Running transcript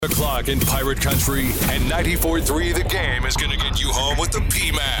o'clock in Pirate Country, and 94.3 The Game is going to get you home with the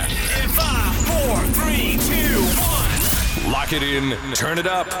P-Man. In 5, 4, 3, 2, 1. Lock it in, turn it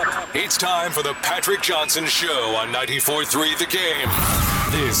up. It's time for the Patrick Johnson Show on 94.3 The Game.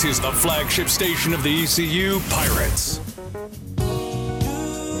 This is the flagship station of the ECU Pirates.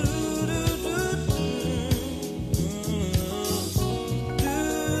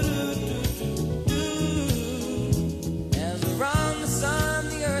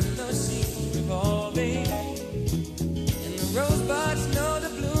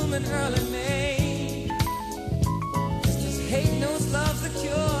 Early May. Just as hate knows love's the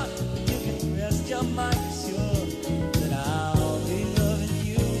cure, you can rest your mind sure that I'll be loving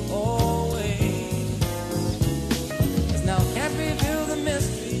you always. 'Cause now I can't reveal the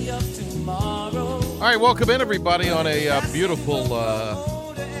mystery of tomorrow. All right, welcome in, everybody, on a beautiful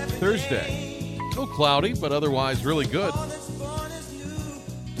Thursday. A little cloudy, but otherwise really good.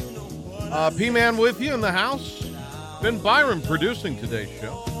 P-Man with you in the house. Ben Byron producing today's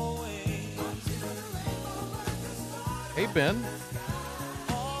show. Hey, Ben.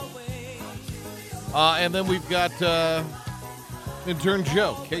 And then we've got intern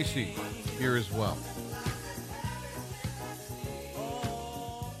Joe, Casey, here as well.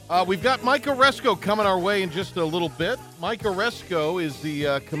 We've got Mike Oresco coming our way in just a little bit. Mike Oresco is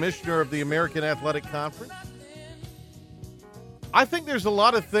the commissioner of the American Athletic Conference. I think there's a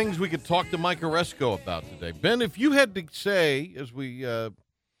lot of things we could talk to Mike Oresco about today. Ben, if you had to say, as we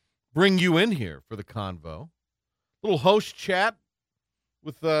bring you in here for the convo, little host chat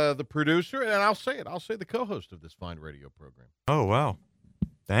with the producer, and I'll say the co-host of this fine radio program. Oh, wow.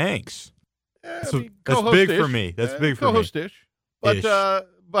 Thanks. That's big for me. That's big for me. Co-host-ish. But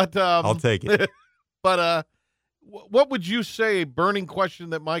I'll take it. But what would you say a burning question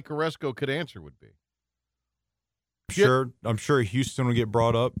that Mike Oresco could answer would be? I'm sure Houston will get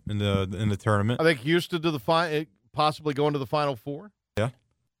brought up in the tournament. I think Houston to the possibly going to the Final Four. Yeah.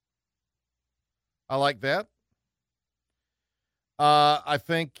 I like that. I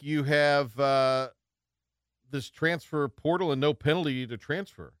think you have this transfer portal and no penalty to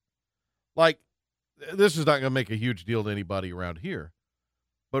transfer. Like, this is not going to make a huge deal to anybody around here,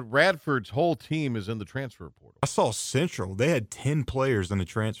 but Radford's whole team is in the transfer portal. I saw Central. They had 10 players in the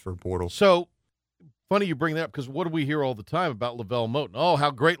transfer portal. So, funny you bring that up, because what do we hear all the time about Lavelle Moten? Oh,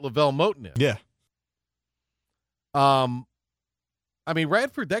 how great Lavelle Moten is. Yeah. I mean,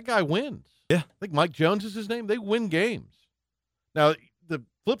 Radford, that guy wins. Yeah. I think Mike Jones is his name. They win games. Now, the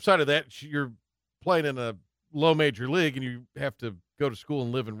flip side of that, you're playing in a low major league, and you have to go to school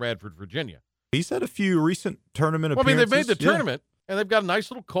and live in Radford, Virginia. He's had a few recent tournament appearances. I mean, they've made the Yeah. tournament, and they've got a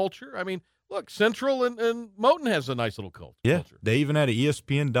nice little culture. I mean, look, Central and Moten has a nice little culture. Yeah, they even had an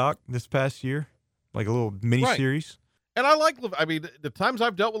ESPN doc this past year, like a little mini-series. And I like, I mean, the times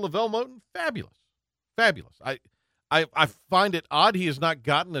I've dealt with Lavelle Moten, fabulous. Fabulous. I find it odd he has not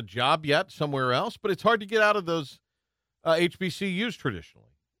gotten a job yet somewhere else, but it's hard to get out of those HBCUs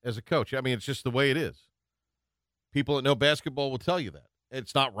traditionally as a coach. I mean, it's just the way it is. People that know basketball will tell you that.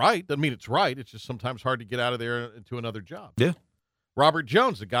 It's not right. Doesn't mean it's right. It's just sometimes hard to get out of there into another job. Yeah. Robert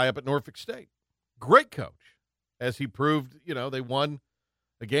Jones, the guy up at Norfolk State. Great coach. As he proved, they won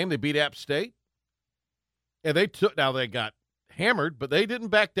a game. They beat App State. And now they got hammered, but they didn't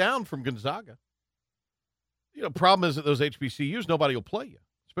back down from Gonzaga. Problem is that those HBCUs, nobody will play you,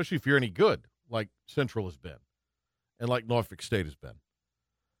 especially if you're any good, like Central has been and like Norfolk State has been.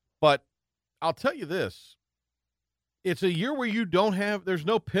 But I'll tell you this. It's a year where there's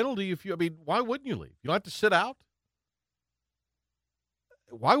no penalty why wouldn't you leave? You don't have to sit out.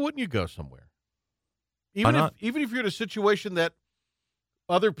 Why wouldn't you go somewhere? Even if you're in a situation that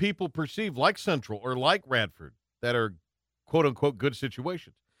other people perceive like Central or like Radford that are quote unquote good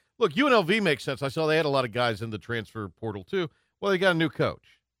situations. Look, UNLV makes sense. I saw they had a lot of guys in the transfer portal too. Well, they got a new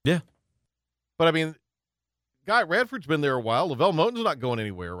coach. Yeah. But I mean, guy Radford's been there a while. Lavelle Moten's not going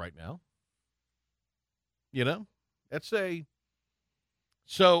anywhere right now.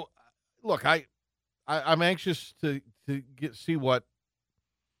 So look, I'm anxious to see what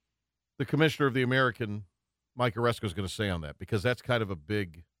the commissioner of the American, Mike Oresco, is going to say on that, because that's kind of a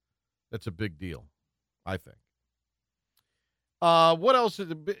big deal, I think. What else is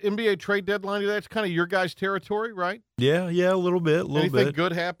the NBA trade deadline? That's kind of your guys' territory, right? Yeah, a little bit. Anything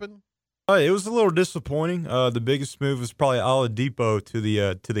good happen? It was a little disappointing. The biggest move was probably Oladipo to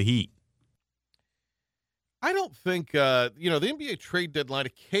the Heat. I don't think the NBA trade deadline.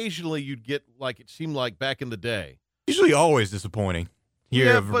 Occasionally, you'd get it seemed like back in the day. Usually, always disappointing.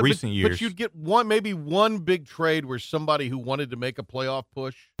 Recent years. But you'd get maybe one big trade where somebody who wanted to make a playoff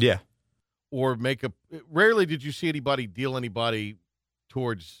push. Yeah. Or rarely did you see anybody deal anybody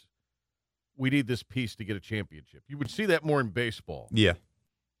towards we need this piece to get a championship. You would see that more in baseball. Yeah.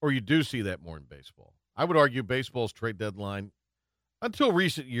 Or you do see that more in baseball. I would argue baseball's trade deadline, until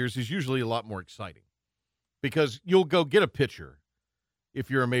recent years, is usually a lot more exciting because you'll go get a pitcher if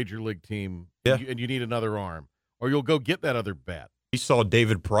you're a major league team and you need another arm, or you'll go get that other bat. You saw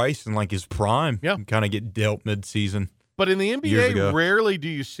David Price in like his prime Yeah. kind of get dealt midseason. But in the Years NBA, ago. rarely do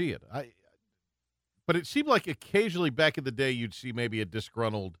you see it. But it seemed like occasionally back in the day you'd see maybe a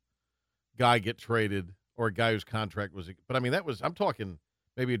disgruntled guy get traded or a guy whose contract was – but, I mean, I'm talking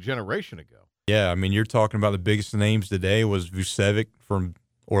maybe a generation ago. Yeah, I mean, you're talking about the biggest names today was Vucevic from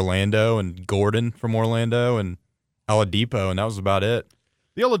Orlando and Gordon from Orlando and Oladipo, and that was about it.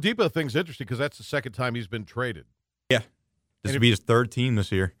 The Oladipo thing's interesting because that's the second time he's been traded. Yeah. This would be his third team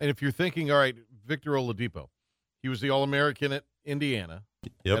this year. And if you're thinking, all right, Victor Oladipo, he was the All-American at Indiana,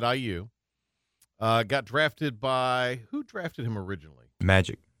 Yep. at IU. Got drafted by – who drafted him originally?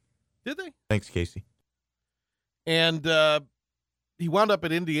 Magic. Did they? Thanks, Casey. And he wound up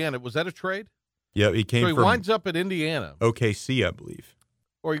at Indiana. Was that a trade? Yeah, he came So he from winds up at Indiana. OKC, I believe.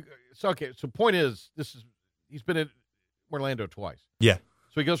 So point is, he's been at Orlando twice. Yeah.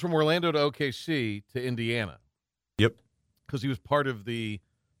 So he goes from Orlando to OKC to Indiana. Yep. Because he was part of the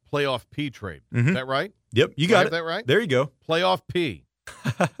Playoff P trade. Mhm. Is that right? Yep, you Do I got have it. that right? There you go. Playoff P.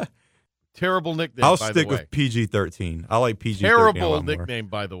 Terrible nickname, I'll by stick the way. with PG-13. I like PG-13 a Terrible lot more. nickname,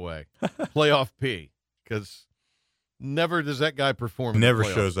 by the way. Playoff P. Because never does that guy perform in Never the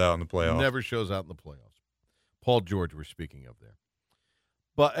playoffs. shows out in the playoffs. Never shows out in the playoffs. Paul George we're speaking of there.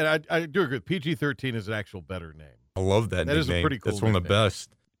 But and I do agree. PG-13 is an actual better name. I love that That is a nickname. pretty cool That's one of the nickname. best.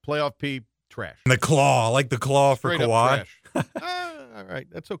 Playoff P, trash. And the claw. I like the claw for Straight up Kawhi. trash. All right,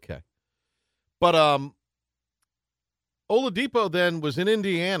 that's okay. But Oladipo then was in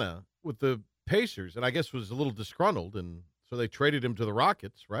Indiana with the Pacers, and I guess was a little disgruntled, and so they traded him to the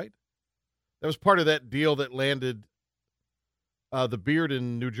Rockets, right? That was part of that deal that landed the Beard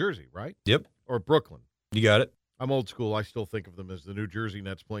in New Jersey, right? Yep. Or Brooklyn. You got it. I'm old school. I still think of them as the New Jersey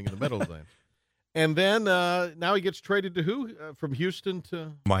Nets playing in the Meadowlands. And then now he gets traded to who? From Houston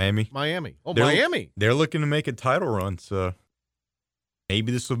to Miami. Miami. Oh, They're- Miami. They're looking to make a title run, so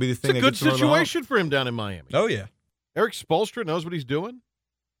maybe this will be the It's thing a that good gets them over the hump. situation for him down in Miami. Oh, yeah. Eric Spoelstra knows what he's doing.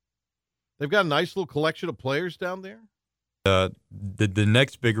 They've got a nice little collection of players down there. The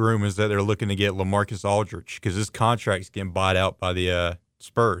next big room is that they're looking to get LaMarcus Aldridge because his contract's getting bought out by the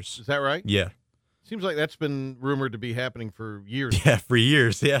Spurs. Is that right? Yeah. Seems like that's been rumored to be happening for years. Yeah, for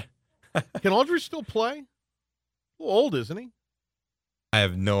years, yeah. Can Aldridge still play? A little old, isn't he? I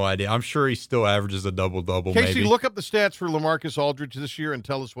have no idea. I'm sure he still averages a double-double, Casey, maybe. look up the stats for LaMarcus Aldridge this year and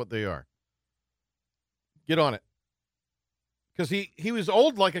tell us what they are. Get on it. Because he was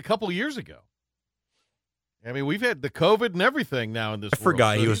old like a couple of years ago. I mean, we've had the COVID and everything now in this I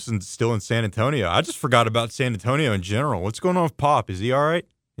forgot he was still in San Antonio. I just forgot about San Antonio in general. What's going on with Pop? Is he all right?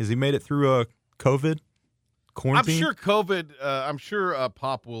 Has he made it through COVID? Quarantine? I'm sure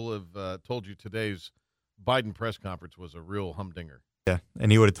Pop will have told you today's Biden press conference was a real humdinger. Yeah,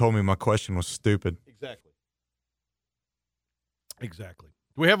 and he would have told me my question was stupid. Exactly.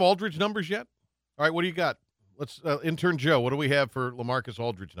 Do we have Aldridge numbers yet? All right, what do you got? Let's intern Joe. What do we have for LaMarcus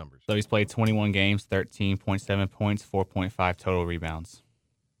Aldridge numbers? So he's played 21 games, 13.7 points, 4.5 total rebounds.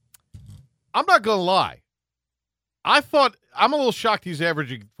 I'm not going to lie. I'm a little shocked he's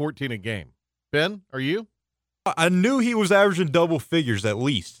averaging 14 a game. Ben, are you? I knew he was averaging double figures at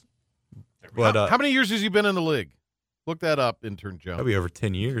least. But How many years has he been in the league? Look that up, intern Joe. that'll be over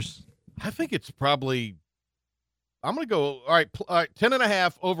 10 years. I think it's probably – I'm going to go – all right, 10 and a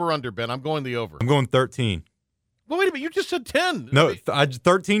half over under, Ben. I'm going the over. I'm going 13. Well, wait a minute. You just said 10. No,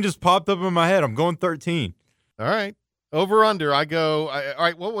 13 just popped up in my head. I'm going 13. All right. Over under, I go all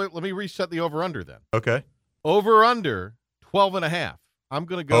right, well, wait, let me reset the over under then. Okay. Over under 12 and a half. I'm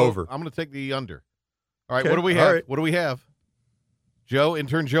going to go Over. I'm going to take the under. All right, Okay, what do we all have? right. What do we have? Joe,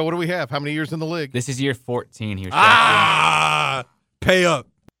 intern Joe, what do we have? How many years in the league? This is year 14. He was Pay up.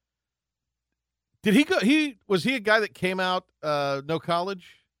 Did he go was he a guy that came out no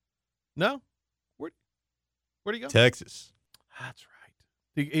college? No? Where'd he go? Texas. That's right.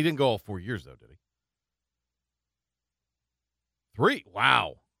 He didn't go all 4 years though, did he? 3.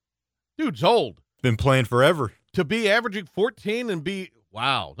 Wow. Dude's old. Been playing forever. To be averaging 14 and be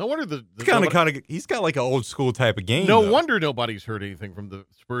wow. No wonder the He's got like an old school type of game. No though. wonder nobody's heard anything from the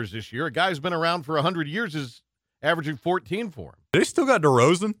Spurs this year. A guy who's been around for 100 years is averaging 14 for him. They still got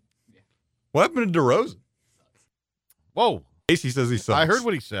DeRozan. What happened to DeRozan? Whoa. Casey says he sucks. I heard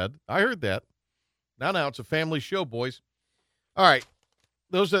what he said. I heard that. Now, it's a family show, boys. All right.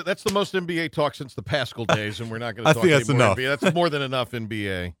 That's the most NBA talk since the Pascal days, and we're not going to I talk think that's any more enough. NBA. That's more than enough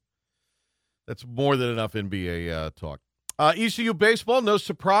NBA. That's more than enough NBA talk. ECU baseball, no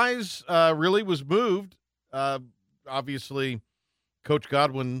surprise, really was moved. Obviously, Coach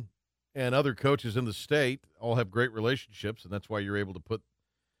Godwin and other coaches in the state all have great relationships, and that's why you're able to put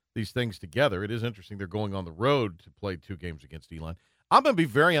these things together. It is interesting. They're going on the road to play 2 games against Elon. I'm going to be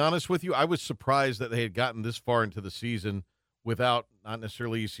very honest with you. I was surprised that they had gotten this far into the season without, not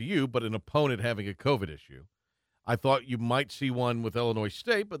necessarily ECU, but an opponent having a COVID issue. I thought you might see one with Illinois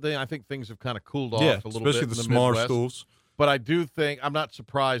State, but then I think things have kind of cooled off a little bit. Especially in the the smaller Midwest. schools. But I do think I'm not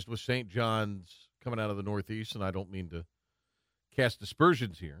surprised with St. John's coming out of the Northeast, and I don't mean to cast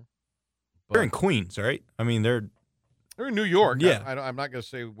aspersions here. But They're in Queens, right? I mean, they're in New York. Yeah. I'm not going to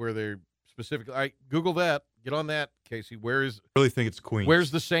say where they're specifically. I Google that. Get on that, Casey. I really think it's Queens. Where's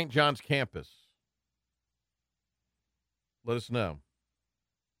the St. John's campus? Let us know.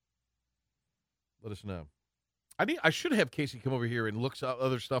 Let us know. I should have Casey come over here and look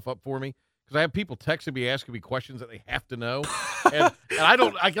other stuff up for me, because I have people texting me, asking me questions that they have to know, and I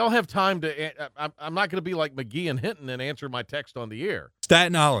don't have time to. I'm not going to be like McGee and Hinton and answer my text on the air.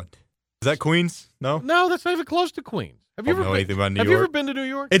 Staten Island. Is that Queens? No? No, that's not even close to Queens. Have you I don't know anything about New Have you York. ever been to New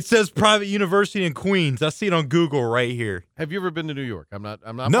York? It says private university in Queens. I see it on Google right here. Have you ever been to New York? I'm not.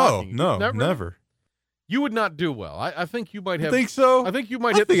 No, mocking you. no, Never. never. You would not do well. I think you might have. Think so? I think you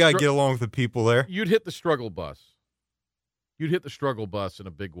might I hit. think the I get along with the people there. You'd hit the struggle bus. You'd hit the struggle bus in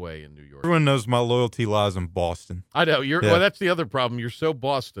a big way in New York. Everyone knows my loyalty lies in Boston. I know. Yeah. Well, that's the other problem. You're so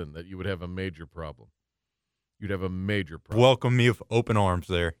Boston that you would have a major problem. You'd have a major problem. Welcome me with open arms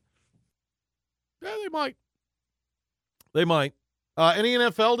there. Yeah, they might. They might. Any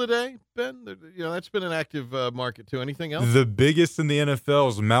NFL today, Ben? That's been an active market too. Anything else? The biggest in the NFL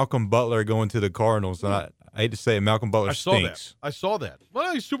is Malcolm Butler going to the Cardinals. And I hate to say it, Malcolm Butler stinks. I saw that.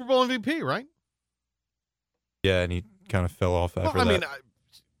 Well, he's Super Bowl MVP, right? Yeah, and he kind of fell off after that. I mean,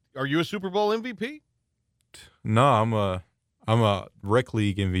 are you a Super Bowl MVP? No, I'm a rec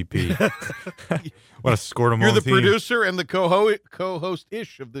league MVP. When I scored him You're on the team. producer and the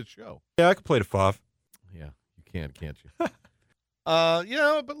co-host-ish of this show. Yeah, I could play the 5. Yeah, you can, can't you?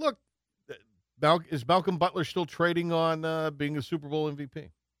 But look, is Malcolm Butler still trading on being a Super Bowl MVP?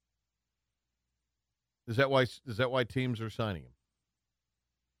 Is that why teams are signing him?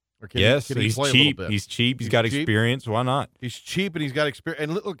 Or can Yes, he he's play a little cheap. bit? He's cheap. He's got cheap. experience. Why not? He's cheap and he's got experience.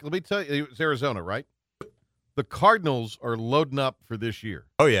 And look, let me tell you, it's Arizona, right? The Cardinals are loading up for this year.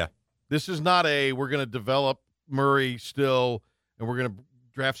 Oh, yeah. This is not we're going to develop Murray still, and we're going to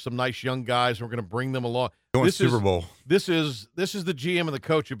draft some nice young guys, and we're going to bring them along. Going Super Bowl. This is the GM and the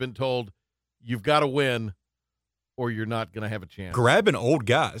coach have been told, you've got to win, or you're not going to have a chance. Grabbing old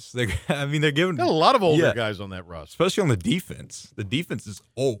guys. They're giving Got a lot of older Yeah. guys on that roster. especially on the defense. The defense is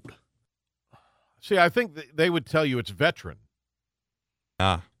old. See, I think they would tell you it's veteran.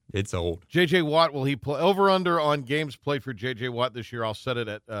 Nah, it's old. J.J. Watt, will he play? Over-under on games played for J.J. Watt this year, I'll set it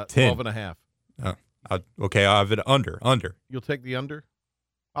at 12.5. Okay, I have it under. You'll take the under?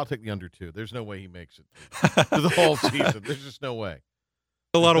 I'll take the under, too. There's no way he makes it through the whole season. There's just no way.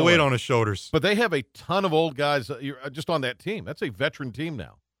 A lot of no weight way. on his shoulders. But they have a ton of old guys just on that team. That's a veteran team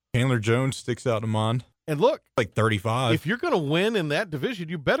now. Chandler Jones sticks out in mind. And look, Like 35. if you're going to win in that division,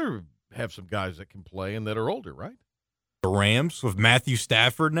 you better have some guys that can play and that are older, right? The Rams with Matthew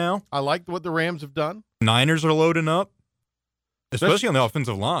Stafford now. I like what the Rams have done, Niners are loading up, especially on the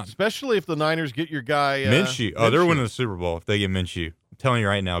offensive line. especially if the Niners get your guy Minshew. Oh, they're winning the Super Bowl if they get Minshew. I'm telling you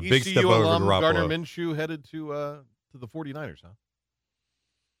right now, big ECU step over alum Gardner Garoppolo. Minshew headed to the 49ers, huh?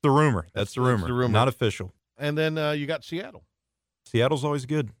 The rumor. That's the rumor. the rumor. Not official. And then you got Seattle. Seattle's always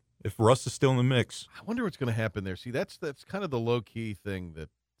good if Russ is still in the mix. I wonder what's going to happen there. See, that's kind of the low-key thing that,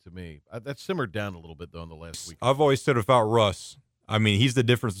 to me, that simmered down a little bit, though, in the last week. I've always said about Russ, I mean, he's the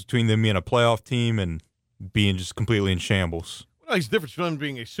difference between them being a playoff team and being just completely in shambles. Well, he's the difference between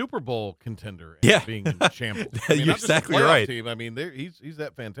being a Super Bowl contender and Yeah. being in shambles. You're not just a exactly playoff right. Team. I mean, he's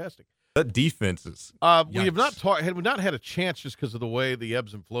that fantastic. That defense is. We have Yikes. not had a chance just because of the way the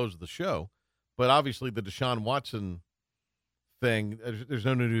ebbs and flows of the show, but obviously the Deshaun Watson thing. There's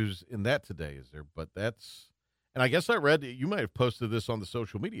no news in that today, is there? But that's, and I guess I read you might have posted this on the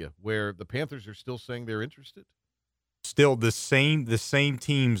social media where the Panthers are still saying they're interested. Still the same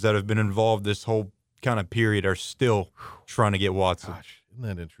teams that have been involved this whole kind of period are still trying to get Watson. Gosh, isn't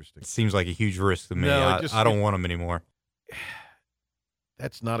that interesting? It seems like a huge risk to me. No, it just- I don't want him anymore.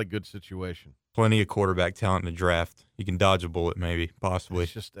 That's not a good situation. Plenty of quarterback talent in the draft. You can dodge a bullet, maybe, possibly.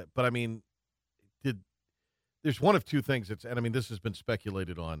 It's just that, but I mean, there's one of two things. And I mean, this has been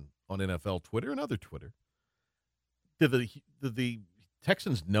speculated on NFL Twitter and other Twitter. Did the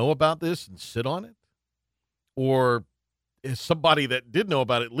Texans know about this and sit on it, or is somebody that did know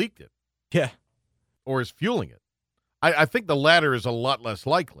about it leaked it? Yeah, or is fueling it. I think the latter is a lot less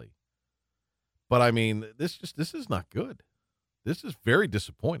likely. But, I mean, this is not good. This is very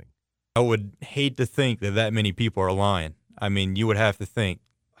disappointing. I would hate to think that many people are lying. I mean, you would have to think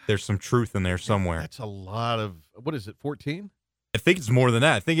there's some truth in there somewhere. That's a lot of, what is it, 14? I think it's more than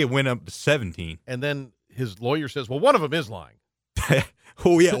that. I think it went up to 17. And then his lawyer says, well, one of them is lying.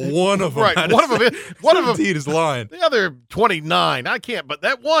 Oh, yeah, one of them. Right, one of them is lying. The other 29, I can't, but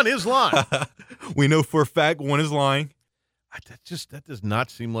that one is lying. We know for a fact one is lying. That does not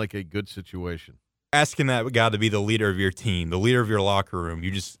seem like a good situation. Asking that guy to be the leader of your team, the leader of your locker room,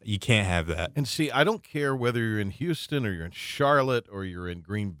 you can't have that. And see, I don't care whether you're in Houston or you're in Charlotte or you're in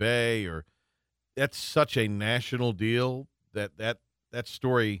Green Bay, or that's such a national deal that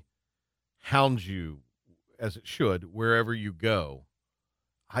story hounds you, as it should, wherever you go.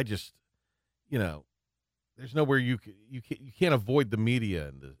 I just, there's nowhere you can't avoid the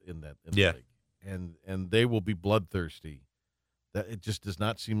media in the league, and they will be bloodthirsty. That it just does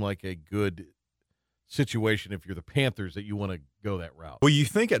not seem like a good situation if you're the Panthers that you want to go that route. Well, you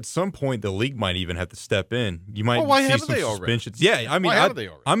think at some point the league might even have to step in. You might why see haven't some they suspensions. already? Yeah, I mean, Why haven't they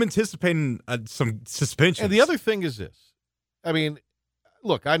already? I'm anticipating some suspensions. And the other thing is this. I mean,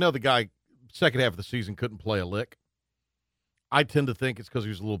 look, I know the guy second half of the season couldn't play a lick. I tend to think it's because he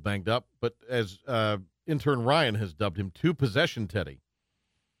was a little banged up. But as intern Ryan has dubbed him, 2-possession Teddy.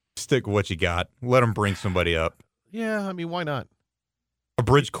 Stick with what you got. Let him bring somebody up. Yeah, I mean, why not? A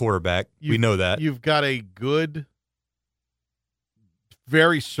bridge quarterback. We know that. You've got a good,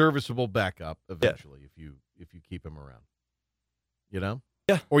 very serviceable backup eventually if you keep him around.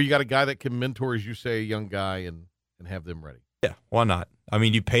 Yeah. Or you got a guy that can mentor, as you say, a young guy and have them ready. Yeah, why not? I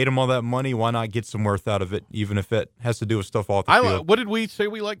mean, you paid him all that money. Why not get some worth out of it, even if it has to do with stuff off the field? What did we say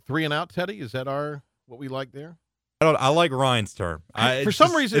we like? 3 and out, Teddy? Is that what we like there? I like Ryan's term. For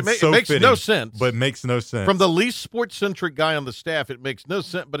some reason, it makes fitting, no sense. But it makes no sense. From the least sports-centric guy on the staff, it makes no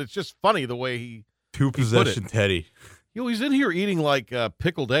sense, but it's just funny the way he 2-possession Teddy. He's in here eating like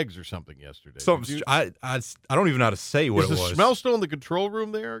pickled eggs or something yesterday. I don't even know how to say what it was. Is the smell still in the control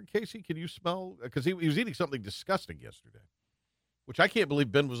room there, Casey? Can you smell? Because he was eating something disgusting yesterday, which I can't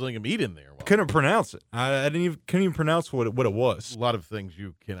believe Ben was letting him eat in there. Couldn't pronounce it. I couldn't even pronounce what it was. A lot of things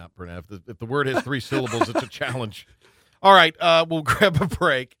you cannot pronounce. If the word has 3 syllables, it's a challenge. All right, we'll grab a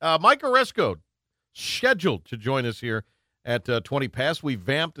break. Mike Oresco scheduled to join us here at 20 past. We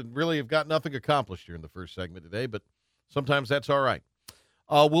vamped and really have got nothing accomplished here in the first segment today, but sometimes that's all right.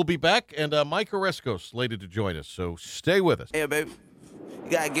 We'll be back, and Mike Oresco slated to join us, so stay with us. Yeah, baby.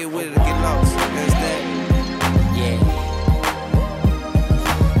 You got to get with it to get lost. Understand? Yeah.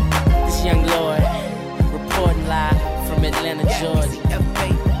 This young Lord reporting live from Atlanta, Georgia.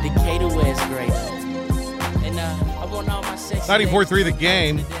 Decatur, where it's great. And I want all my sex 94.3 The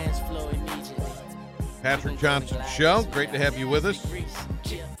Game. Patrick Johnson Show. Great to have you with us.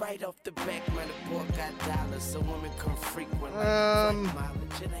 Right off the back, man, the boy got dollars, so women come frequent.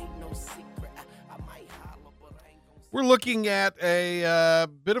 We're looking at a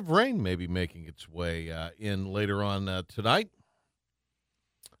bit of rain maybe making its way in later on tonight.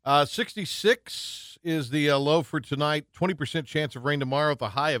 66 is the low for tonight. 20% chance of rain tomorrow with a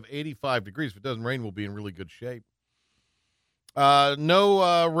high of 85 degrees. If it doesn't rain, we'll be in really good shape.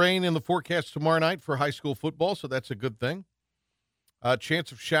 No rain in the forecast tomorrow night for high school football, so that's a good thing.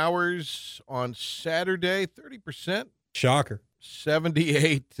 Chance of showers on Saturday, 30%. Shocker.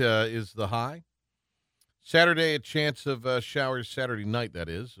 78 is the high. Saturday, a chance of showers Saturday night, that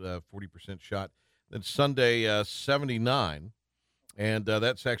is, 40% shot. Then Sunday, 79. And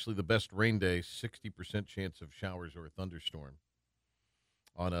that's actually the best rain day, 60% chance of showers or a thunderstorm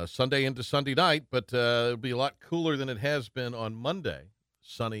on Sunday into Sunday night. But it'll be a lot cooler than it has been on Monday,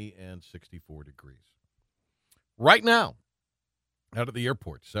 sunny and 64 degrees. Right now, out at the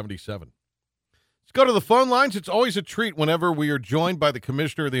airport, 77. Let's go to the phone lines. It's always a treat whenever we are joined by the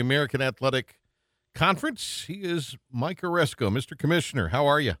commissioner of the American Athletic Conference. He is Mike Oresco. Mr. Commissioner, how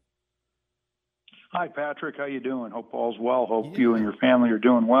are you? Hi, Patrick. How you doing? Hope all's well. Hope you and your family are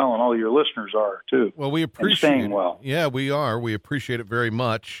doing well, and all your listeners are, too. Well, we appreciate staying well. Yeah, we are. We appreciate it very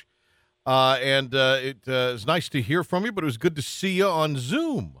much. It is nice to hear from you, but it was good to see you on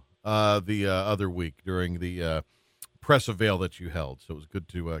Zoom the other week during the press avail that you held. So it was good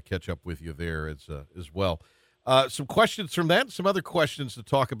to catch up with you there as well. Some questions from that, some other questions to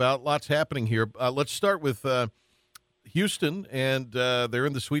talk about. Lots happening here. Let's start with Houston, and they're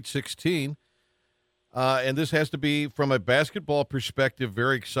in the Sweet 16. And this has to be, from a basketball perspective,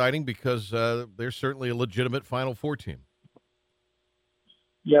 very exciting because they're certainly a legitimate Final Four team.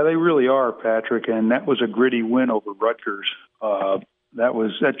 Yeah, they really are, Patrick, and that was a gritty win over Rutgers.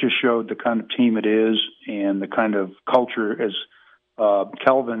 That just showed the kind of team it is and the kind of culture, as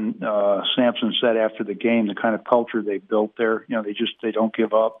Kelvin Sampson said after the game, the kind of culture they built there. They don't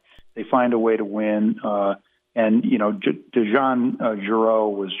give up. They find a way to win. And Dejan Giroux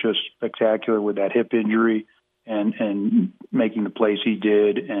was just spectacular with that hip injury and making the plays he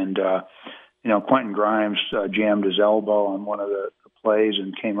did. And Quentin Grimes jammed his elbow on one of the plays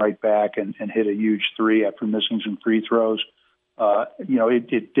and came right back and hit a huge three after missing some free throws.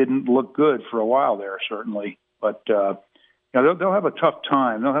 It didn't look good for a while there, certainly, but they'll have a tough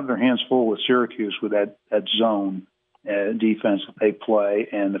time. They'll have their hands full with Syracuse with that zone defense that they play,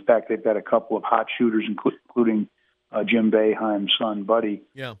 and the fact they've got a couple of hot shooters, including Jim Boeheim's son, Buddy.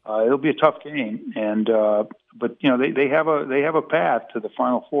 Yeah, it'll be a tough game, and but they have a path to the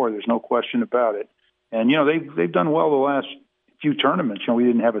Final Four. There's no question about it, and they've done well the last few tournaments. We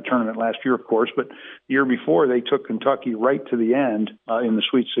didn't have a tournament last year, of course, but the year before they took Kentucky right to the end in the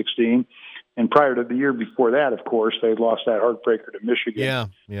Sweet 16. And prior to the year before that, of course, they lost that heartbreaker to Michigan.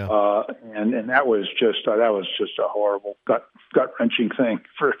 Yeah. And that was just a horrible, gut wrenching thing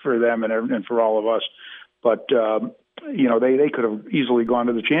for them and for all of us. But they could have easily gone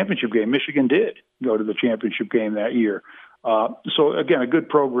to the championship game. Michigan did go to the championship game that year. So again, a good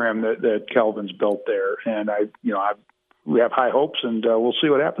program that Kelvin's built there, and we have high hopes, and we'll see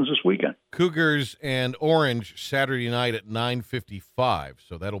what happens this weekend. Cougars and Orange Saturday night at 9:55.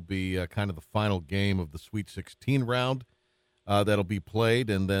 So that'll be kind of the final game of the Sweet 16 round that'll be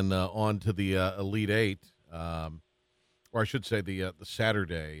played, and then on to the Elite Eight, or I should say the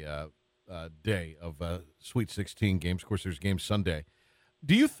Saturday day of Sweet 16 games. Of course, there's games Sunday.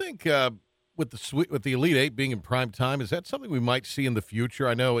 Do you think with the Elite Eight being in prime time, is that something we might see in the future?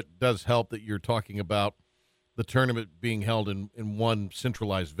 I know it does help that you're talking about the tournament being held in one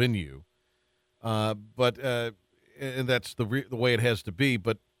centralized venue, but and that's the way it has to be.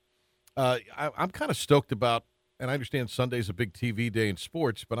 But I'm kind of stoked about, and I understand Sunday's a big TV day in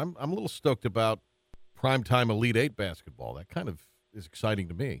sports, but I'm a little stoked about primetime Elite Eight basketball. That kind of is exciting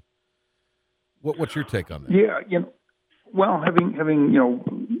to me. What's your take on that? Yeah, well, having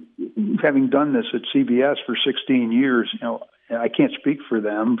done this at CBS for 16 years, I can't speak for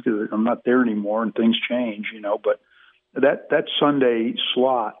them because I'm not there anymore and things change, but that Sunday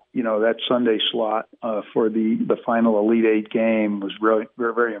slot, for the final Elite Eight game was really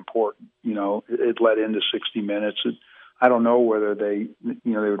very, very important. It led into 60 minutes. I don't know whether they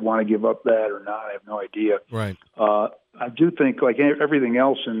would want to give up that or not. I have no idea. Right. I do think, like everything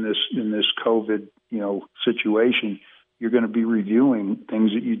else in this COVID, situation, you're going to be reviewing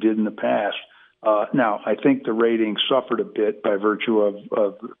things that you did in the past. Now, I think the ratings suffered a bit by virtue of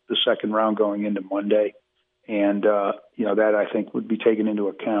the second round going into Monday, and that I think would be taken into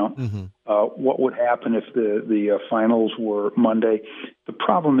account. Mm-hmm. What would happen if the finals were Monday? The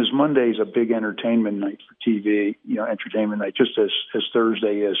problem is Monday is a big entertainment night for TV, entertainment night, just as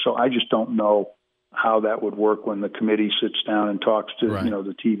Thursday is. So I just don't know how that would work when the committee sits down and talks to right.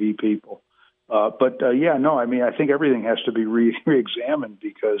 The TV people. I think everything has to be re-examined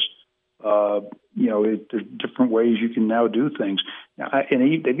because. There's different ways you can now do things.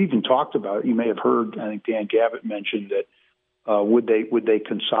 They've even talked about it. You may have heard, I think Dan Gavitt mentioned that would they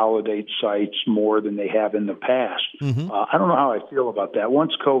consolidate sites more than they have in the past? Mm-hmm. I don't know how I feel about that.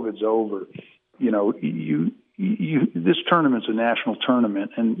 Once COVID's over, this tournament's a national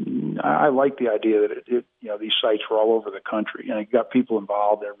tournament, and I like the idea that these sites were all over the country, and it got people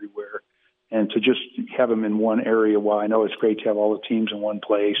involved everywhere. And to just have them in one area, while I know it's great to have all the teams in one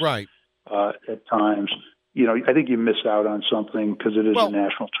place, right. At times, I think you miss out on something because it is a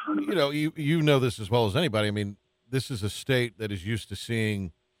national tournament. You know this as well as anybody. I mean, this is a state that is used to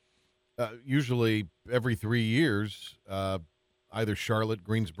seeing usually every 3 years either Charlotte,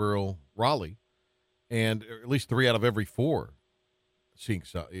 Greensboro, Raleigh, and at least 3 out of every 4 seeing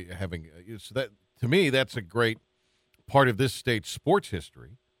having. So that to me, that's a great part of this state's sports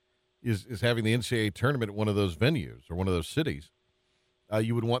history. Is having the NCAA tournament at one of those venues or one of those cities.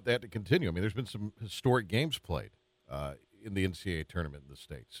 You would want that to continue. I mean, there's been some historic games played in the NCAA tournament in the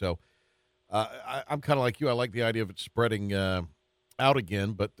state. So I'm kind of like you. I like the idea of it spreading out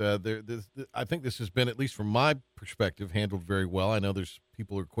again, but I think this has been, at least from my perspective, handled very well. I know there's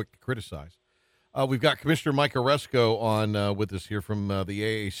people who are quick to criticize. We've got Commissioner Mike Aresco on with us here from the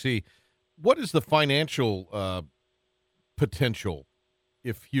AAC. What is the financial potential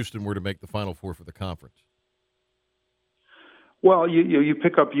if Houston were to make the Final Four for the conference? Well, you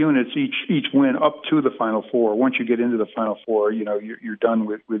pick up units each win up to the Final Four. Once you get into the Final Four, you're done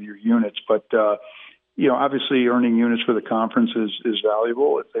with your units. But obviously earning units for the conference is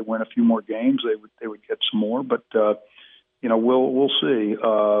valuable. If they win a few more games, they would get some more. But we'll see.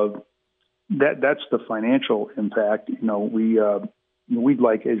 That's the financial impact. We'd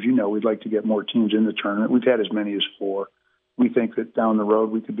like, as you know, we'd like to get more teams in the tournament. We've had as many as 4. We think that down the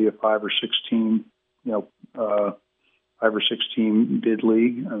road we could be a 5 or 6 team, 5 or 6 team bid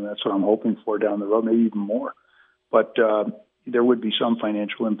league, and that's what I'm hoping for down the road, maybe even more. But there would be some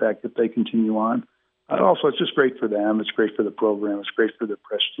financial impact if they continue on. Also, it's just great for them. It's great for the program. It's great for the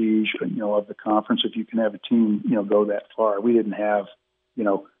prestige, of the conference. If you can have a team, go that far. We didn't have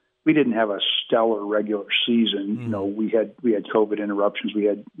a stellar regular season. We had COVID interruptions. We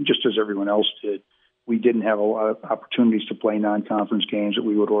had, just as everyone else did, we didn't have a lot of opportunities to play non-conference games that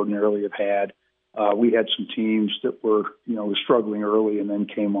we would ordinarily have had. We had some teams that were, struggling early and then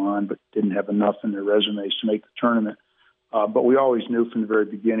came on, but didn't have enough in their resumes to make the tournament. But we always knew from the very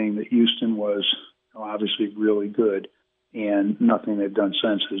beginning that Houston was obviously really good, and nothing they've done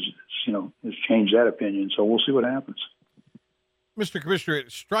since has changed that opinion. So we'll see what happens. Mr. Commissioner, it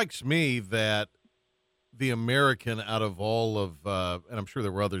strikes me that the American, out of all of, and I'm sure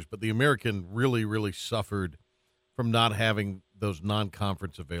there were others, but the American really, really suffered from not having those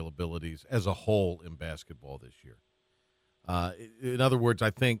non-conference availabilities as a whole in basketball this year. In other words, I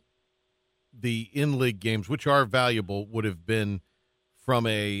think the in-league games, which are valuable, would have been from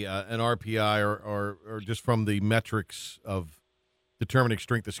an RPI or just from the metrics of determining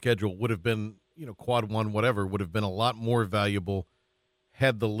strength of schedule, would have been, quad 1, whatever, would have been a lot more valuable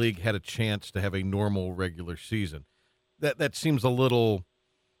had the league had a chance to have a normal regular season. That seems a little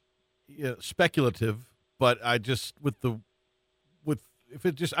speculative, but I just I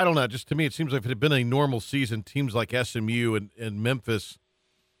don't know, just to me it seems like if it had been a normal season, teams like SMU and Memphis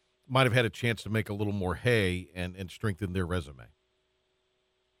might have had a chance to make a little more hay and strengthen their resume.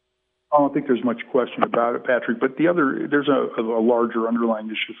 I don't think there's much question about it, Patrick. But there's a larger underlying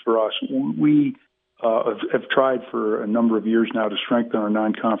issue for us. We have tried for a number of years now to strengthen our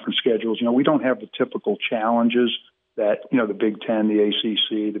non-conference schedules. We don't have the typical challenges that the Big Ten, the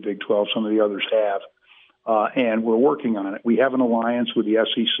ACC, the Big 12, some of the others have, and we're working on it. We have an alliance with the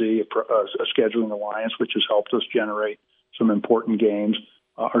SEC, a scheduling alliance, which has helped us generate some important games.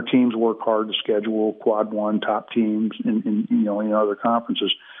 Our teams work hard to schedule quad 1 top teams in other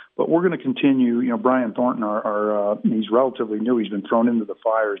conferences. But we're going to continue. Brian Thornton, he's relatively new. He's been thrown into the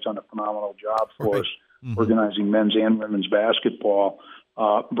fire. He's done a phenomenal job for us, organizing men's and women's basketball.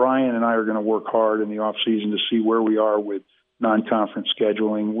 Brian and I are going to work hard in the off season to see where we are with non-conference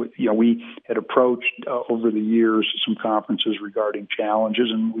scheduling. We had approached over the years some conferences regarding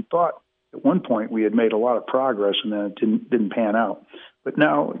challenges, and we thought at one point we had made a lot of progress, and then it didn't pan out. But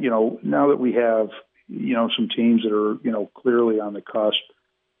now, now that we have some teams that are clearly on the cusp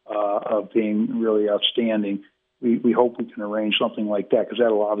of being really outstanding, we hope we can arrange something like that, because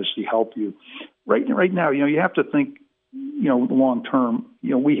that'll obviously help you. Right now, you have to think, long term.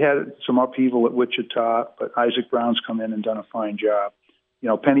 We had some upheaval at Wichita, but Isaac Brown's come in and done a fine job.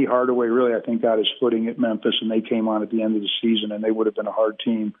 Penny Hardaway really, I think, got his footing at Memphis, and they came on at the end of the season, and they would have been a hard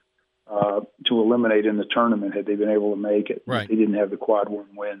team to eliminate in the tournament had they been able to make it. Right. They didn't have the quad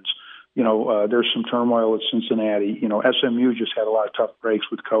 1 wins. There's some turmoil at Cincinnati. SMU just had a lot of tough breaks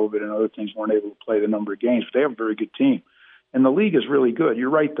with COVID and other things, weren't able to play the number of games, but they have a very good team. And the league is really good. You're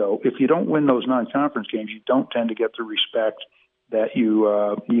right, though. If you don't win those non-conference games, you don't tend to get the respect that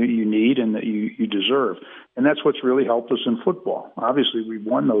you need and that you deserve. And that's what's really helped us in football. Obviously, we've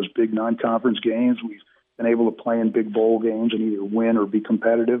won those big non-conference games. We've been able to play in big bowl games and either win or be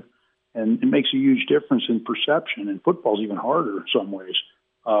competitive. And it makes a huge difference in perception. And football's even harder in some ways.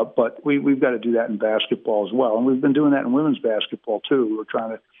 But we've got to do that in basketball as well. And we've been doing that in women's basketball, too. We're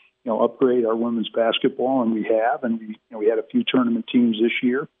trying to upgrade our women's basketball, and we have. And we had a few tournament teams this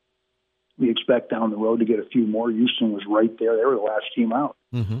year. We expect down the road to get a few more. Houston was right there; they were the last team out.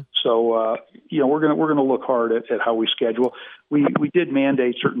 Mm-hmm. So we're gonna look hard at how we schedule. We did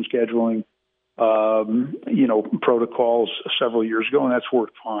mandate certain scheduling protocols several years ago, and that's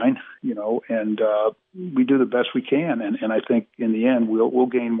worked fine. And we do the best we can, and I think in the end we'll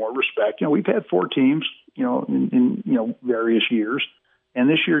gain more respect. We've had 4 teams, in various years. And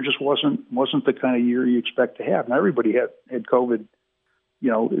this year just wasn't the kind of year you expect to have. Now, everybody had COVID,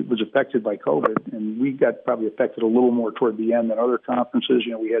 it was affected by COVID, and we got probably affected a little more toward the end than other conferences.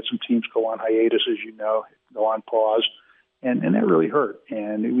 We had some teams go on hiatus, as go on pause, and that really hurt.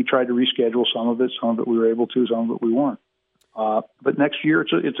 And we tried to reschedule some of it we were able to, some of it we weren't. But next year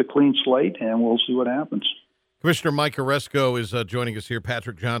it's a clean slate, and we'll see what happens. Commissioner Mike Aresco is joining us here,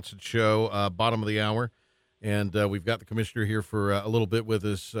 Patrick Johnson Show, bottom of the hour. And we've got the commissioner here for a little bit with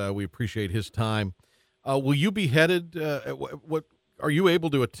us. We appreciate his time. Will you be headed? What are you able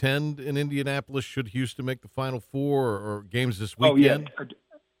to attend in Indianapolis should Houston make the Final Four or games this weekend? Oh, yeah.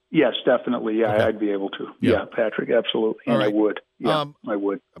 Yes, definitely. Yeah, Okay. I'd be able to. Yeah. Yeah, Patrick, absolutely. And All right. I would. Yeah, I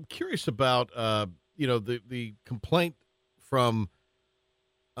would. I'm curious about the complaint from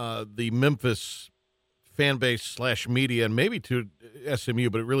the Memphis fan base / media, and maybe to SMU,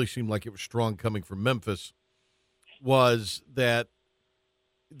 but it really seemed like it was strong coming from Memphis, was that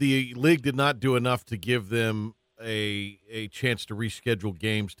the league did not do enough to give them a chance to reschedule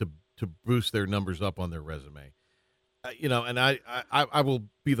games to boost their numbers up on their resume. And I will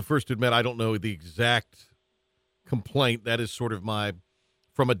be the first to admit I don't know the exact complaint. That is sort of my,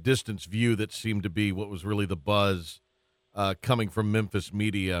 from a distance view, that seemed to be what was really the buzz coming from Memphis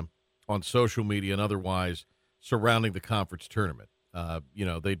media on social media and otherwise surrounding the conference tournament.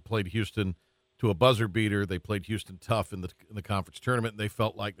 They'd played Houston to a buzzer beater. They played Houston tough in the conference tournament, and they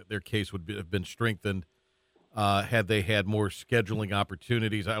felt like that their case would have been strengthened had they had more scheduling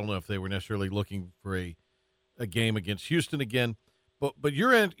opportunities. I don't know if they were necessarily looking for a game against Houston again, but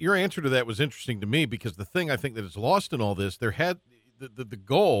your answer to that was interesting to me, because the thing I think that is lost in all this, there had the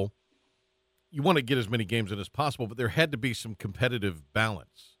goal, you want to get as many games in as possible, but there had to be some competitive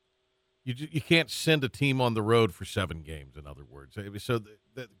balance. You can't send a team on the road for 7 games, in other words. So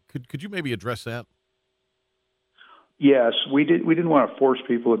could you maybe address that? Yes, we didn't want to force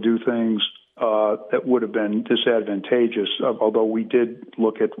people to do things that would have been disadvantageous, although we did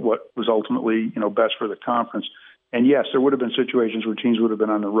look at what was ultimately, best for the conference. And yes, there would have been situations where teams would have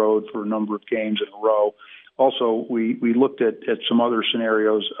been on the road for a number of games in a row. Also, we looked at some other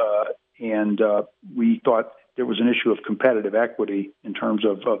scenarios, and we thought there was an issue of competitive equity in terms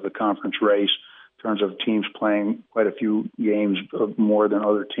of the conference race, in terms of teams playing quite a few games more than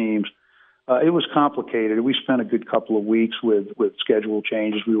other teams. It was complicated. We spent a good couple of weeks with schedule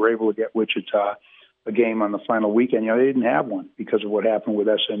changes. We were able to get Wichita a game on the final weekend. They didn't have one because of what happened with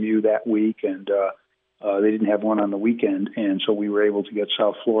SMU that week, and they didn't have one on the weekend. And so we were able to get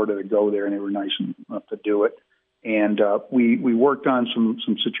South Florida to go there, and they were nice enough to do it. And we worked on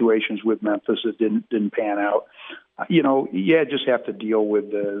some situations with Memphis that didn't pan out. You just have to deal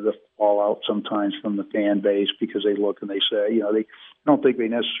with the fallout sometimes from the fan base, because they look and they say, they don't think they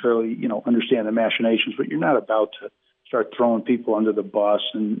necessarily, understand the machinations, but you're not about to start throwing people under the bus.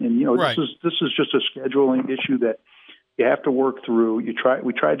 And Right. This is just a scheduling issue that you have to work through.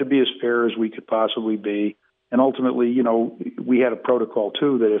 We tried to be as fair as we could possibly be. And ultimately, we had a protocol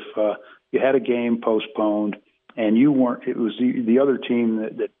too, that if you had a game postponed and you weren't, it was the other team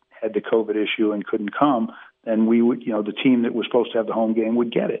that had the COVID issue and couldn't come, then we would, the team that was supposed to have the home game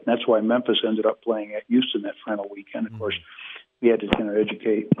would get it. And that's why Memphis ended up playing at Houston that final weekend. Of course, we had to kind of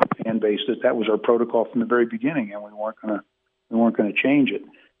educate the fan base that was our protocol from the very beginning, and we weren't going to change it.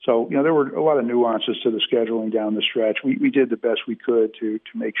 So, there were a lot of nuances to the scheduling down the stretch. We did the best we could to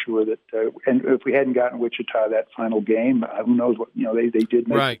make sure that, and if we hadn't gotten Wichita that final game, who knows what, they did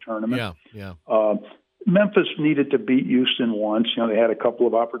make the tournament. Yeah. Memphis needed to beat Houston once. They had a couple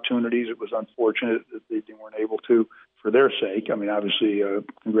of opportunities. It was unfortunate that they weren't able to, for their sake. I mean, obviously,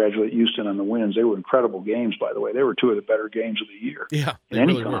 congratulate Houston on the wins. They were incredible games, by the way. They were 2 of the better games of the year. Yeah, in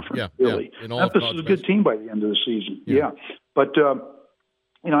any really conference, were. really. Yeah. Memphis is a good team by the end of the season. Yeah. But,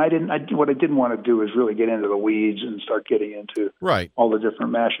 what I didn't want to do is really get into the weeds and start getting into all the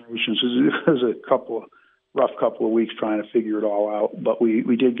different machinations. It was a rough couple of weeks trying to figure it all out, but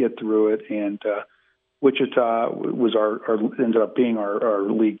we did get through it, and Wichita was ended up being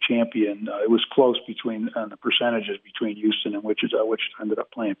our league champion. It was close between the percentages between Houston and Wichita. Wichita ended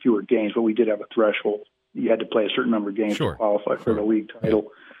up playing fewer games, but we did have a threshold. You had to play a certain number of games to qualify for the league title.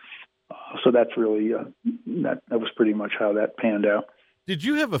 So that's really that was pretty much how that panned out. Did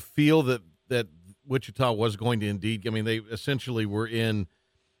you have a feel that Wichita was going to indeed? I mean, they essentially were in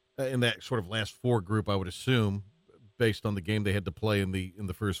that sort of last 4 group, I would assume, based on the game they had to play in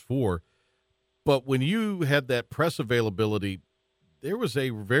the first 4. But when you had that press availability, there was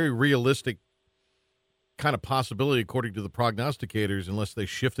a very realistic kind of possibility, according to the prognosticators, unless they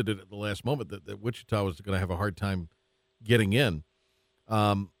shifted it at the last moment, that Wichita was going to have a hard time getting in.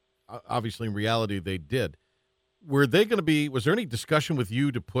 Obviously, in reality, they did. Was there any discussion with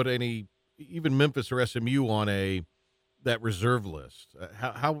you to put even Memphis or SMU on that reserve list?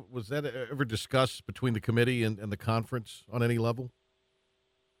 How was that ever discussed between the committee and the conference on any level?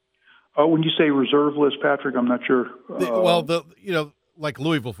 When you say reserve list, Patrick, I'm not sure. Like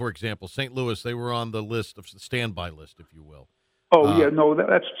Louisville, for example, St. Louis, they were on the list of standby list, if you will.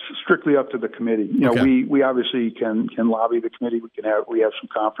 That's strictly up to the committee. We obviously can lobby the committee. We have some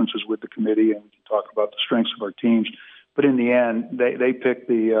conferences with the committee, and we can talk about the strengths of our teams. But in the end, they pick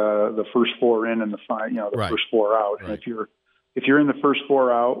the first 4 in and the first 4 out. And if you're if you're in the first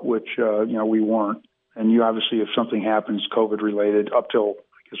 4 out, which we weren't, and you obviously, if something happens COVID related up till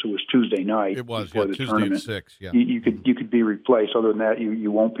I guess it was Tuesday night, it was before the Tuesday tournament, at 6. Yeah, you could be replaced. Other than that,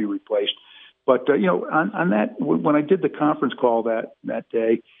 you won't be replaced. But on that, when I did the conference call that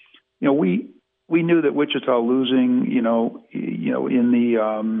day, we knew that Wichita losing, in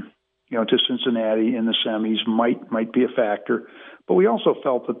the to Cincinnati in the semis might be a factor. But we also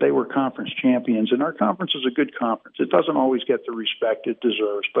felt that they were conference champions, and our conference is a good conference. It doesn't always get the respect it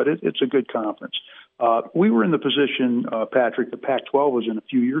deserves, but it's a good conference. We were in the position, Patrick, the Pac-12 was in a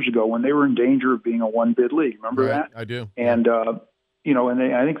few years ago when they were in danger of being a one-bid league. Remember that? I do. And,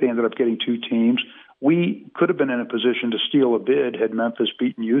 I think they ended up getting 2 teams. We could have been in a position to steal a bid had Memphis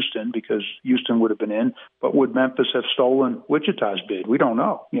beaten Houston, because Houston would have been in. But would Memphis have stolen Wichita's bid? We don't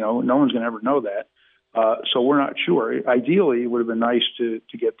know. No one's going to ever know that. So we're not sure. Ideally, it would have been nice to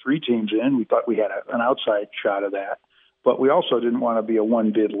get 3 teams in. We thought we had an outside shot of that. But we also didn't want to be a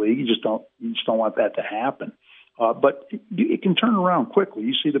one-bid league. You just don't want that to happen. But it can turn around quickly.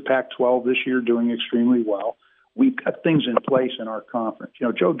 You see the Pac-12 this year doing extremely well. We've got things in place in our conference.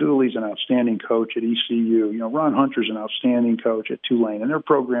 Joe Dooley's an outstanding coach at ECU. Ron Hunter's an outstanding coach at Tulane. And they're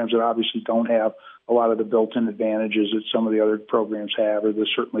programs that obviously don't have a lot of the built-in advantages that some of the other programs have, or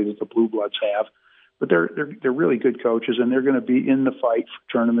certainly that the Blue Bloods have. But they're really good coaches, and they're going to be in the fight for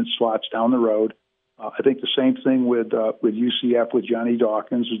tournament slots down the road. I think the same thing with UCF with Johnny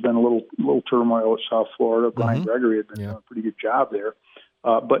Dawkins. There's been a little turmoil at South Florida. Brian Gregory had been doing a pretty good job there.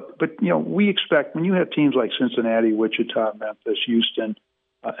 But we expect when you have teams like Cincinnati, Wichita, Memphis, Houston,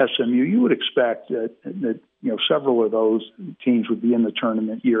 SMU, you would expect that several of those teams would be in the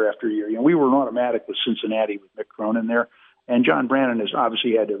tournament year after year. We were automatic with Cincinnati with Mick Cronin there, and John Brannon has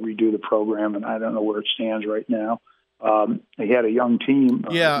obviously had to redo the program, and I don't know where it stands right now. They had a young team.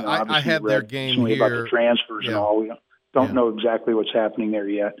 I had their game here about the transfers and all. We don't know exactly what's happening there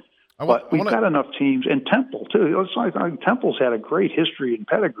yet. But we've got enough teams, and Temple too. It's like Temple's had a great history and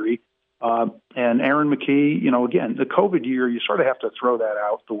pedigree, and Aaron McKee. Again, the COVID year, you sort of have to throw that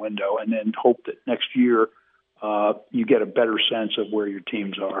out the window, and then hope that next year you get a better sense of where your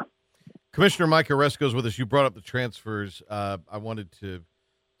teams are. Commissioner Mike Oresco is with us. You brought up the transfers. I wanted to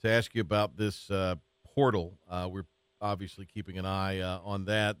ask you about this portal. We're obviously keeping an eye on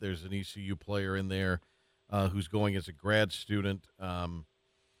that. There's an ECU player in there who's going as a grad student.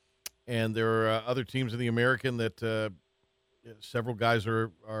 And there are other teams in the American that several guys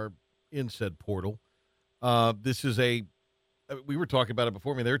are in said portal. This is we were talking about it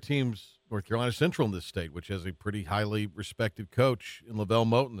before. There are teams, North Carolina Central in this state, which has a pretty highly respected coach in Lavelle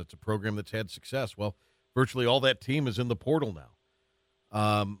Moten. It's a program that's had success. Well, virtually all that team is in the portal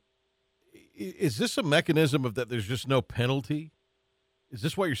now. Is this a mechanism of that there's just no penalty? Is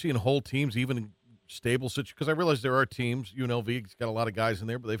this why you're seeing whole teams, even in stable situations? Because I realize there are teams, UNLV's got a lot of guys in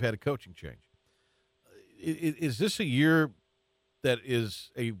there, but they've had a coaching change. Is this a year that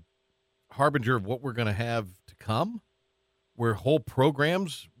is a harbinger of what we're going to have to come, where whole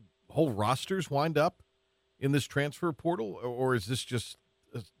programs, whole rosters wind up in this transfer portal? Or is this just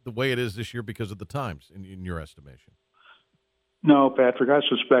the way it is this year because of the times, in your estimation? No, Patrick, I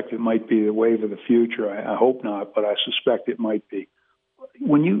suspect it might be the wave of the future. I hope not, but I suspect it might be.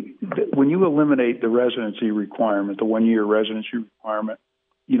 When you eliminate the residency requirement, the 1-year residency requirement,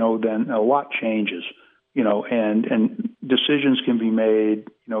 then a lot changes, and decisions can be made,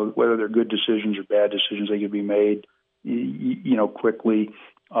 whether they're good decisions or bad decisions, they can be made, quickly.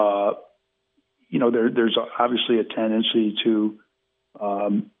 There's obviously a tendency to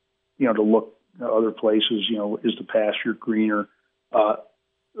look other places, is the pasture greener?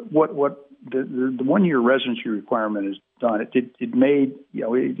 What the 1-year residency requirement has done, it made,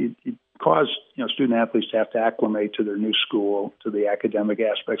 it caused, student athletes to have to acclimate to their new school, to the academic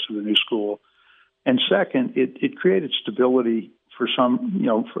aspects of the new school. And second, it created stability for some,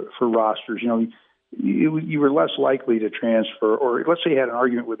 for rosters. You were less likely to transfer, or let's say you had an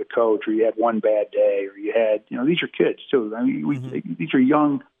argument with a coach, or you had one bad day, or you had, these are kids too. These are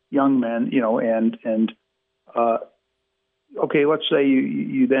young men, okay, let's say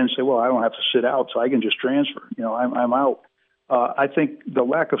you then say, well, I don't have to sit out, so I can just transfer. I'm out. I think the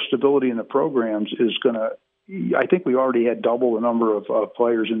lack of stability in the programs is going to, I think we already had double the number of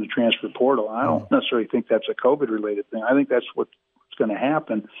players in the transfer portal. I don't necessarily think that's a COVID-related thing. I think that's what's going to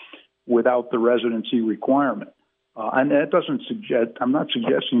happen without the residency requirement. And that doesn't suggest, I'm not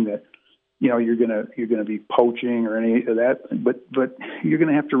suggesting that, you're going to be poaching or any of that, but you're going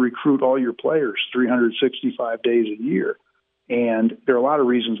to have to recruit all your players 365 days a year. And there are a lot of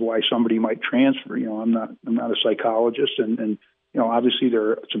reasons why somebody might transfer. I'm not a psychologist, and obviously there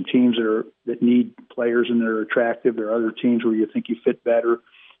are some teams that need players and they're attractive. There are other teams where you think you fit better.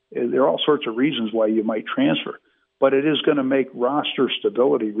 There are all sorts of reasons why you might transfer. But it is going to make roster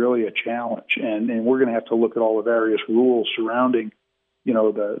stability really a challenge. And we're going to have to look at all the various rules surrounding,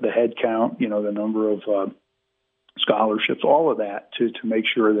 the head count, the number of scholarships, all of that to make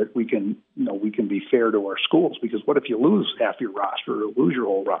sure that we can be fair to our schools. Because what if you lose half your roster or lose your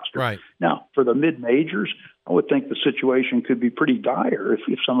whole roster? Right. Now, for the mid-majors, I would think the situation could be pretty dire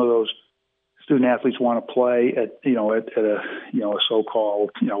if some of those student athletes want to play at a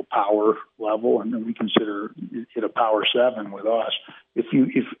so-called power level, and then we consider it a power 7 with us.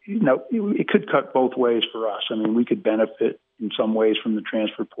 It could cut both ways for us. I mean, we could benefit in some ways from the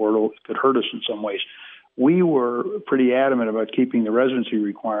transfer portal. It could hurt us in some ways. We were pretty adamant about keeping the residency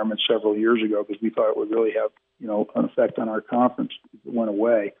requirements several years ago because we thought it would really have an effect on our conference if it went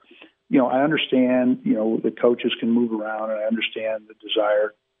away. I understand the coaches can move around, and I understand the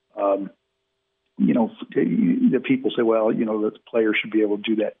desire. The people say, well, the players should be able to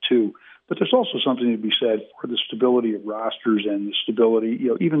do that too. But there's also something to be said for the stability of rosters and the stability,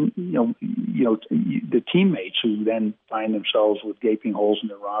 the teammates who then find themselves with gaping holes in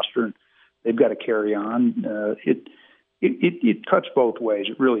their roster and they've got to carry on. It cuts both ways.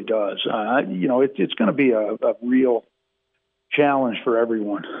 It really does. It's going to be a real challenge for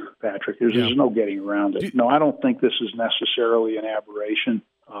everyone, Patrick. There's no getting around it. No, I don't think this is necessarily an aberration.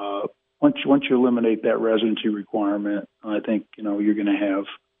 Once you eliminate that residency requirement, I think you're going to have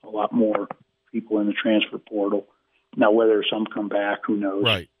a lot more people in the transfer portal. Now, whether some come back, who knows?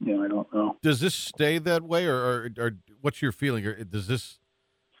 Right. I don't know. Does this stay that way, or what's your feeling? Does this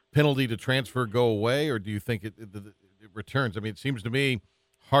penalty to transfer go away, or do you think it returns? I mean, it seems to me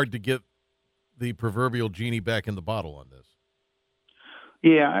hard to get the proverbial genie back in the bottle on this.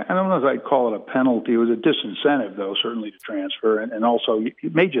 Yeah, I don't know if I'd call it a penalty. It was a disincentive, though, certainly to transfer, and also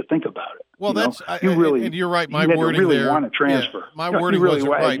it made you think about it. Well, and you're right. My wording really there, want to transfer. Yeah, my wording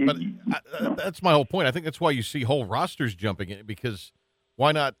wasn't right, but that's my whole point. I think that's why you see whole rosters jumping in, because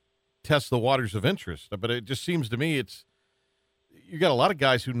why not test the waters of interest? But it just seems to me you got a lot of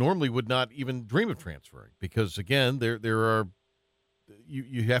guys who normally would not even dream of transferring because, again, there are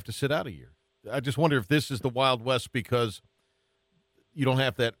you have to sit out a year. I just wonder if this is the Wild West because you don't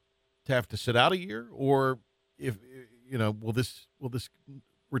have to sit out a year, or if will this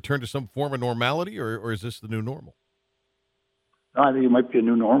return to some form of normality, or is this the new normal? I think it might be a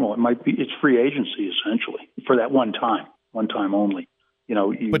new normal. It's free agency essentially for that one time only.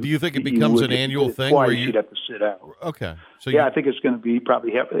 But do you think it becomes an annual thing where you'd have to sit out? Okay, so I think it's going to be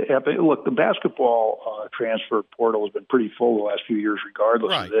probably happen. Look, the basketball transfer portal has been pretty full the last few years,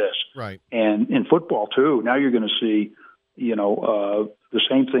 regardless of this. Right. And in football too. Now you're going to see, the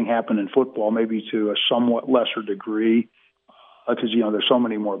same thing happen in football, maybe to a somewhat lesser degree, because there's so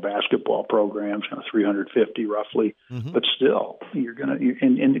many more basketball programs, 350 roughly. Mm-hmm. But still, you're going to,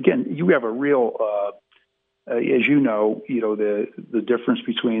 and again, you have a real. As the difference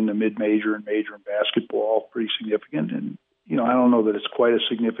between the mid-major and major in basketball pretty significant, and I don't know that it's quite as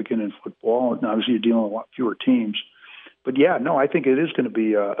significant in football. And obviously, you're dealing with a lot fewer teams. But I think it is going to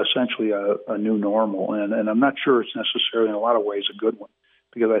be essentially a new normal, and I'm not sure it's necessarily in a lot of ways a good one,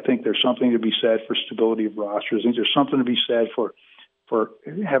 because I think there's something to be said for stability of rosters. I think there's something to be said for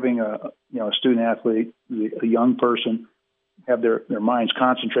having a student athlete, a young person, have their minds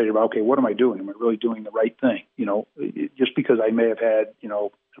concentrated about, okay, what am I doing? Am I really doing the right thing? Just because I may have had,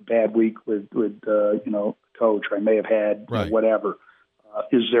 a bad week with coach, or I may have had whatever,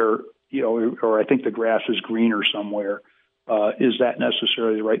 is there, or I think the grass is greener somewhere. Is that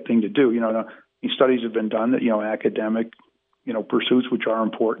necessarily the right thing to do? These studies have been done that, academic, pursuits, which are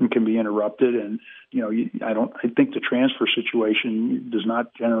important, can be interrupted. And, I think the transfer situation does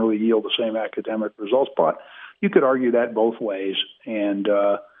not generally yield the same academic results, but you could argue that both ways, and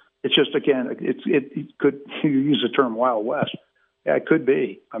it's just, again, it could, you use the term Wild West. Yeah, it could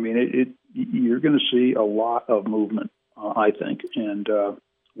be. I mean, you're going to see a lot of movement, I think, and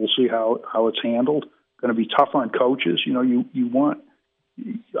we'll see how it's handled. Going to be tough on coaches. You want.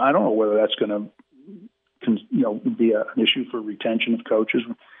 I don't know whether that's going to, be an issue for retention of coaches,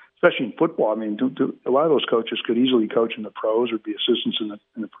 especially in football. I mean, a lot of those coaches could easily coach in the pros or be assistants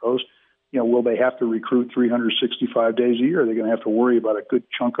in the pros. Will they have to recruit 365 days a year? They're going to have to worry about a good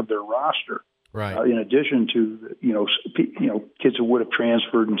chunk of their roster. Right. In addition to, kids who would have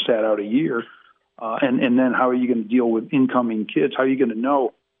transferred and sat out a year. And then how are you going to deal with incoming kids? How are you going to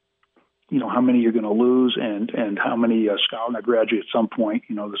know, how many you're going to lose and how many scholars graduate at some point?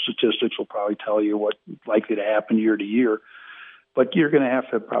 The statistics will probably tell you what's likely to happen year to year. But you're going to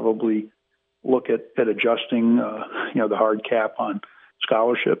have to probably look at adjusting, the hard cap on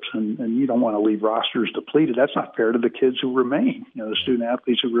scholarships, and you don't want to leave rosters depleted. That's not fair to the kids who remain, the student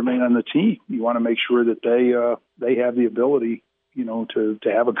athletes who remain on the team. You want to make sure that they have the ability, to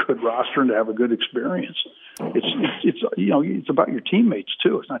have a good roster and to have a good experience. It's about your teammates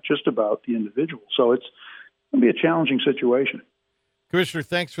too. It's not just about the individual. So it's going to be a challenging situation. Commissioner,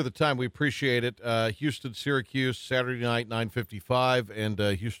 thanks for the time. We appreciate it. Houston, Syracuse, Saturday night, 9:55, and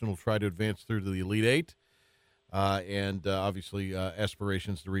Houston will try to advance through to the Elite Eight, and obviously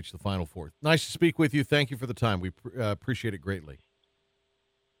aspirations to reach the Final Four. Nice to speak with you. Thank you for the time. We appreciate it greatly.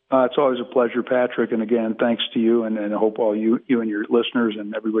 It's always a pleasure, Patrick. And again, thanks to you, and I hope all you and your listeners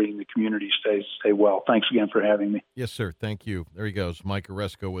and everybody in the community stay well. Thanks again for having me. Yes, sir. Thank you. There he goes, Mike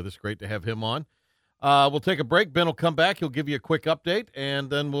Oresko with us. Great to have him on. We'll take a break. Ben will come back. He'll give you a quick update, and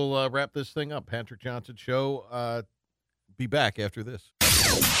then we'll wrap this thing up. Patrick Johnson Show. Be back after this.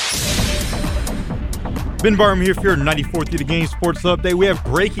 Ben Barham here for your 94th through the Game Sports Update. We have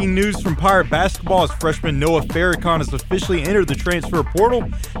breaking news from Pirate basketball as freshman Noah Farrakhan has officially entered the transfer portal.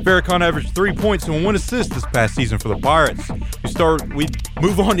 Farrakhan averaged 3 points and 1 assist this past season for the Pirates. We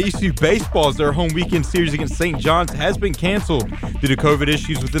move on to ECU baseball as their home weekend series against St. John's has been canceled due to COVID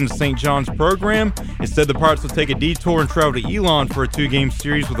issues within the St. John's program. Instead, the Pirates will take a detour and travel to Elon for a 2-game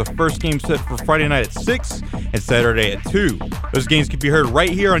series with a first game set for Friday night at 6 and Saturday at 2. Those games can be heard right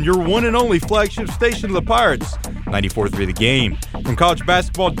here on your one and only flagship station of the Pirates, 94.3 The Game. From college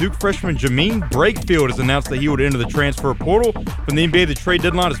basketball, Duke freshman Jamean Brakefield has announced that he would enter the transfer portal. From the NBA, the trade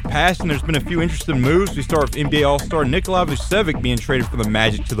deadline has passed, and there's been a few interesting moves. We start with NBA All-Star Nikola Vucevic being traded from the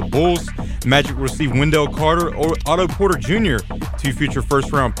Magic to the Bulls. The Magic will receive Wendell Carter or Otto Porter Jr., 2 future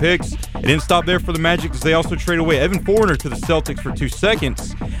first-round picks. It didn't stop there for the Magic as they also traded away Evan Fournier to the Celtics for 2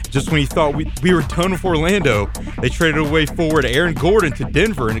 seconds. Just when you thought we were done with Orlando, they traded away forward Aaron Gordon to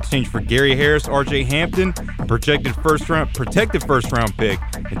Denver in exchange for Gary Harris, R.J. Hampton, a protected first-round pick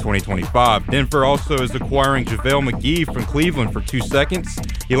in 2025. Denver also is acquiring JaVale McGee from Cleveland for 2 seconds.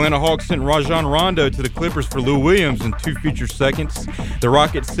 The Atlanta Hawks sent Rajon Rondo to the Clippers for Lou Williams and 2 future seconds. The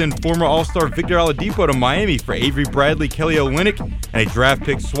Rockets send former All-Star Victor Oladipo to Miami for Avery Bradley, Kelly Olynyk, and a draft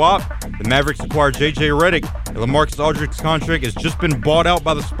pick swap. The Mavericks acquired J.J. Redick. LaMarcus Aldridge's contract has just been bought out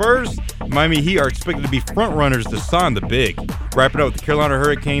by the Spurs. Miami Heat are expected to be front-runners to sign the big. Wrap it up with the Carolina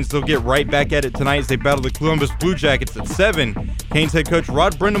Hurricanes. They'll get right back at it tonight as they battle the Columbus Blue Jackets at 7. Canes head coach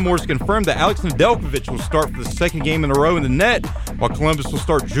Rod Brindamore has confirmed that Alex Nedeljkovic will start for the 2nd game in a row in the net, while Columbus will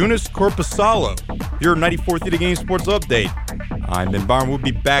start Jonas Korpisalo. Your 94th The Game Sports Update. I'm Ben Barham. We'll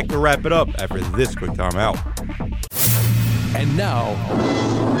be back to wrap it up after this quick timeout. And now,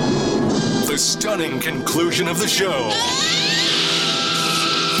 the stunning conclusion of the show.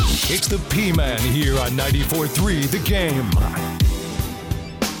 It's the P-Man here on 94.3 The Game.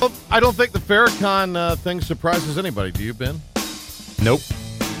 Well, I don't think the Farrakhan thing surprises anybody. Do you, Ben? Nope.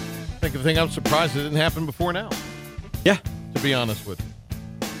 I think the thing I'm surprised it didn't happen before now. Yeah. To be honest with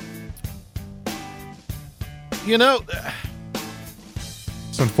you.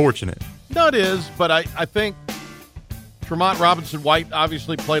 It's unfortunate. No, it is, but I think Tremont Robinson-White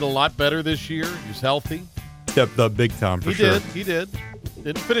obviously played a lot better this year. He's healthy. Stepped up big time for sure. He did.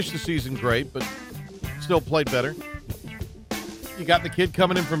 Didn't finish the season great, but still played better. You got the kid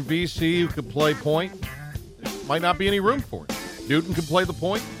coming in from BC who could play point. There might not be any room for it. Newton can play the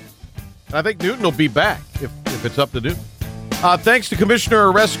point. And I think Newton will be back if it's up to Newton. Thanks to Commissioner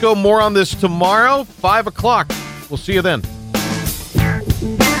Oresko. More on this tomorrow, 5 o'clock. We'll see you then.